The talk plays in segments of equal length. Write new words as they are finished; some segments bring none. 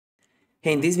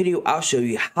Hey, in this video, I'll show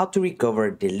you how to recover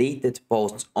deleted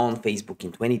posts on Facebook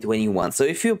in 2021. So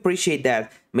if you appreciate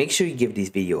that, make sure you give this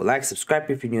video a like, subscribe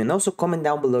if you're new, and also comment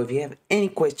down below if you have any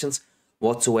questions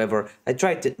whatsoever. I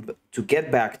try to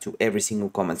get back to every single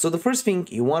comment. So the first thing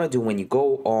you want to do when you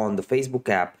go on the Facebook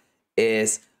app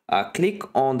is click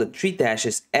on the three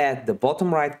dashes at the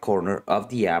bottom right corner of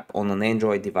the app. On an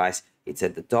Android device, it's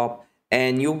at the top,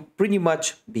 and you'll pretty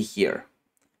much be here.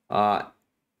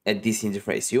 At this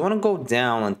interface, you want to go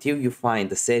down until you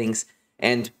find the settings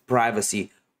and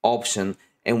privacy option,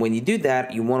 and when you do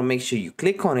that, you want to make sure you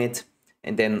click on it,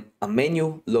 and then a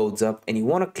menu loads up, and you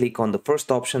want to click on the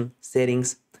first option,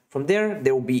 settings. From there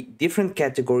will be different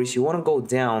categories. You want to go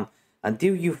down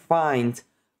until you find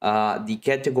the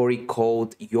category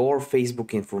called your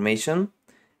Facebook information,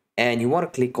 and you want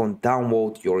to click on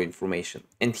download your information.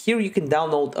 And here you can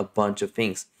download a bunch of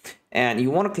things, and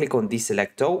you want to click on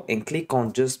deselect all and click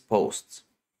on just posts.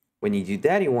 When you do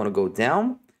that, you want to go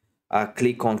down,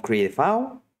 click on create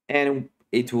file, and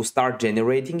it will start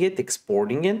generating it,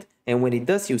 exporting it, and when it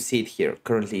does, you see it here.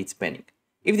 Currently it's pending.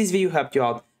 If this video helped you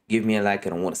out, give me a like,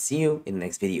 and I want to see you in the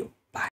next video.